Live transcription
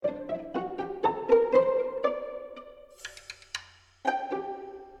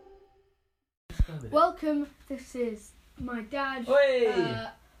welcome. This is my dad,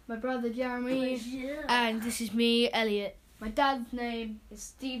 my brother Jeremy, and this is me, Elliot. My dad's name is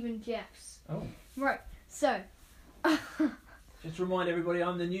Stephen Jeffs. Oh. Right, so... Just to remind everybody,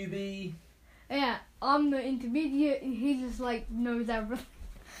 I'm the newbie. Yeah, I'm the intermediate, and he just, knows everything.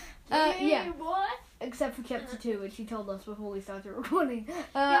 What? Except for chapter 2, which he told us before we started recording.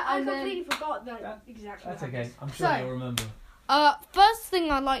 I completely forgot that exactly. That's okay. I'm sure you'll remember. First thing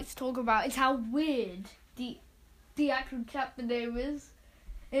I'd like to talk about is how weird the actual chapter name is.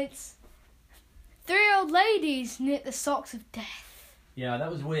 It's 3 old ladies knit the socks of death. Yeah, that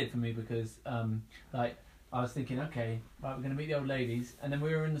was weird for me because, I was thinking, okay, right, we're going to meet the old ladies, and then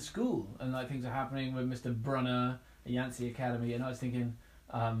we were in the school, and things are happening with Mr. Brunner at Yancey Academy, and I was thinking,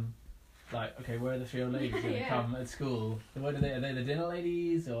 okay, where are the 3 old ladies going to come at school? What are they the dinner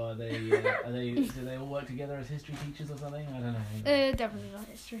ladies, or are they do they all work together as history teachers or something? I don't know. Definitely not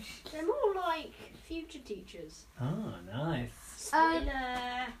history. They're more like future teachers. Oh, nice.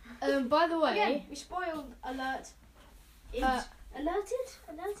 Spoiler. By the way, again, we spoiled alert.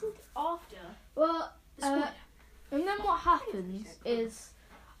 Alerted after. Well, Spoiler. and then what happens is,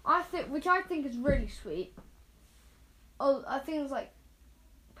 I think is really sweet. Oh, I think it's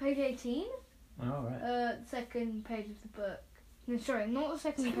page 18. Oh, right. Second page of the book. No, sorry, not the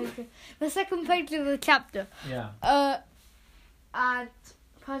second page. The second page of the chapter. Yeah. And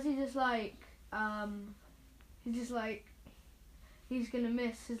Percy he's gonna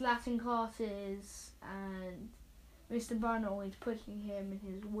miss his Latin classes, and Mr. Brunner always pushing him in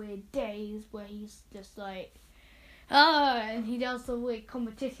his weird days where he's just and he does the weird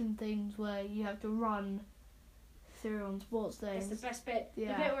competition things where you have to run through on sports days. That's the best bit.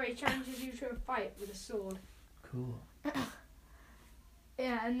 Yeah. The bit where he challenges you to a fight with a sword. Cool.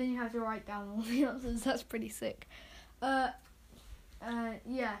 Yeah, and then you have to write down all the answers. That's pretty sick. So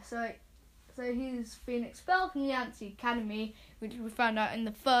he's been expelled from the Yancey Academy, which we found out in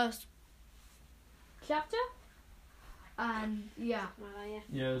the first chapter. And yeah.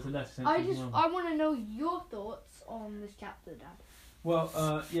 Yeah, there's a lesson. I want to know your thoughts on this chapter, Dad. Well,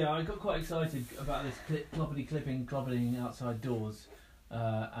 I got quite excited about this clopping outside doors,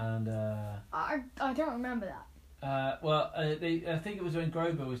 and I don't remember that. I think it was when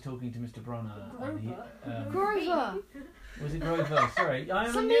Grover was talking to Mr. Brunner. Grover. Was it Grover? Sorry,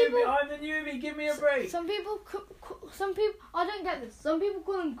 I'm the newbie. Give me a break. Some people, I don't get this. Some people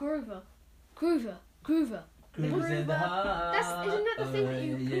call him Grover. Grover's in the heart. Isn't that the thing that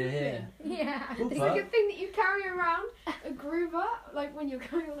you poop in? Yeah. It's like a thing that you carry around, a groover, like when you're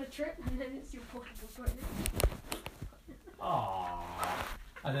going on a trip, and then it's your pocketbook right there. Aww.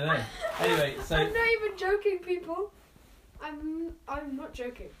 I don't know. Anyway, so I'm not even joking, people. I'm not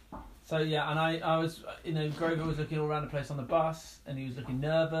joking. So yeah, and I was, Grover was looking all around the place on the bus, and he was looking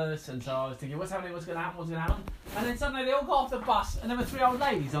nervous, and so I was thinking, what's happening? What's going to happen? And then suddenly they all got off the bus, and there were 3 old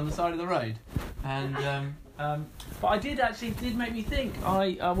ladies on the side of the road, and but did make me think.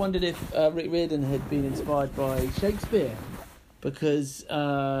 I wondered if Rick Riordan had been inspired by Shakespeare, because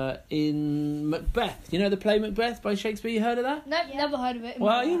in Macbeth, the play Macbeth by Shakespeare, you heard of that? Nope, never heard of it.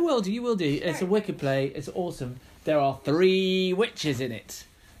 Well, you will do. It's a wicked play. It's awesome. There are 3 witches in it.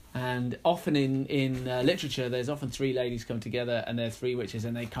 And often in literature, there's often 3 ladies come together, and they're 3 witches,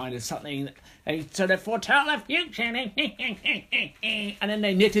 and they kind of they sort of foretell the future, and then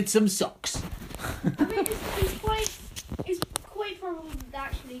they knitted some socks. I mean, it's quite probable that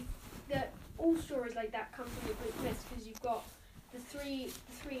actually that all stories like that come from the Greek myths, because you've got the three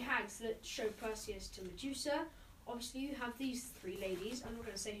hags that show Perseus to Medusa. Obviously, you have these 3 ladies. I'm not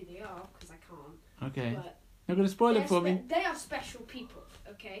going to say who they are because I can't. Okay. But You're going to spoil it for me. They are special people,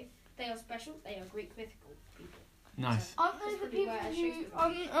 okay? They are special. They are Greek mythical people. Nice. Aren't they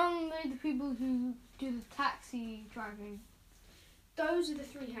the people who do the taxi driving? Those are the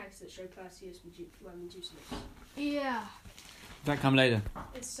 3 hags that show Perseus where Medusa lives. Yeah. That come later.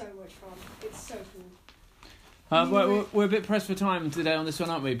 It's so much fun. It's so cool. We're a bit pressed for time today on this one,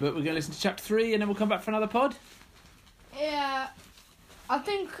 aren't we? But we're going to listen to chapter 3, and then we'll come back for another pod. Yeah. I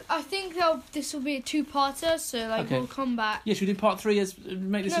think this will be a 2-parter, so okay. We'll come back. Yeah, should we do part 3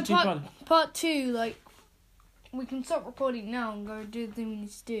 make this a 2-parter? Part 2, we can stop recording now and go do the thing we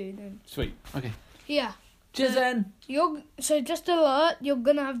need to do then. Sweet. Okay. Yeah. Cheers then. So just alert, you're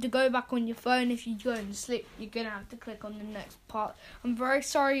gonna have to go back on your phone if you go to sleep. You're gonna have to click on the next part. I'm very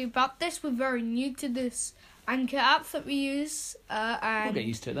sorry about this. We're very new to this Anchor app that we use, and we'll get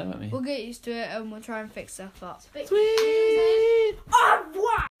used to it, though, won't we? We'll get used to it, and we'll try and fix stuff up. Sweet.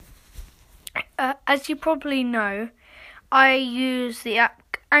 As you probably know, I use the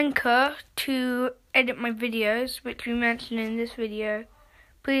app Anchor to edit my videos, which we mentioned in this video.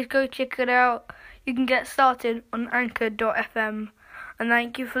 Please go check it out. you can get started on Anchor.fm. And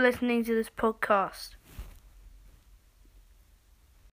thank you for listening to this podcast.